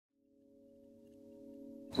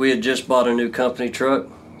We had just bought a new company truck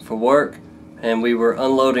for work, and we were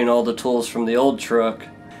unloading all the tools from the old truck.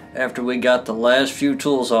 After we got the last few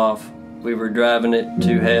tools off, we were driving it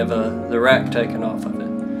to have the rack taken off of it.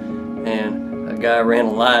 And a guy ran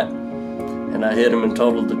a light, and I hit him and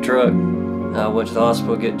totaled the truck. I went to the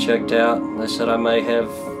hospital to get checked out. They said I may have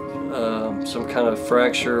some kind of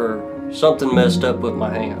fracture or something messed up with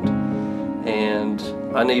my hand. And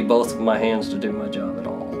I need both of my hands to do my job at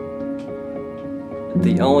all.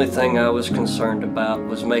 The only thing I was concerned about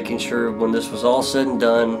was making sure when this was all said and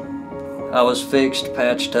done, I was fixed,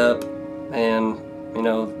 patched up, and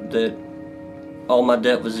that all my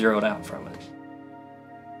debt was zeroed out from it.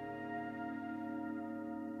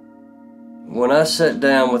 When I sat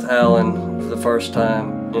down with Alan for the first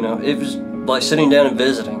time, it was like sitting down and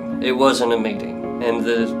visiting. It wasn't a meeting. And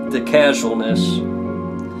the casualness,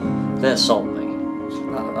 that sold me.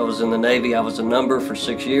 I was in the Navy, I was a number for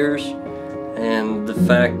 6 years, and the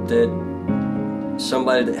fact that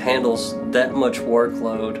somebody that handles that much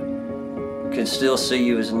workload can still see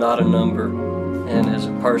you as not a number and as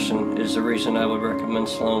a person is the reason I would recommend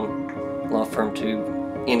Sloan Law Firm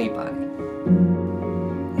to anybody.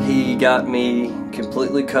 He got me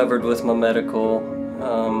completely covered with my medical.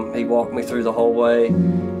 He walked me through the whole way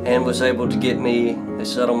and was able to get me a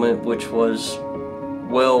settlement which was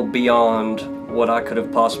well beyond what I could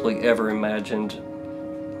have possibly ever imagined.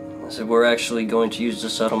 I said, we're actually going to use the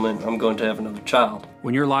settlement. I'm going to have another child.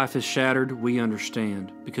 When your life is shattered, we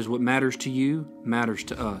understand, because what matters to you matters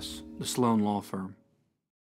to us, the Sloan Law Firm.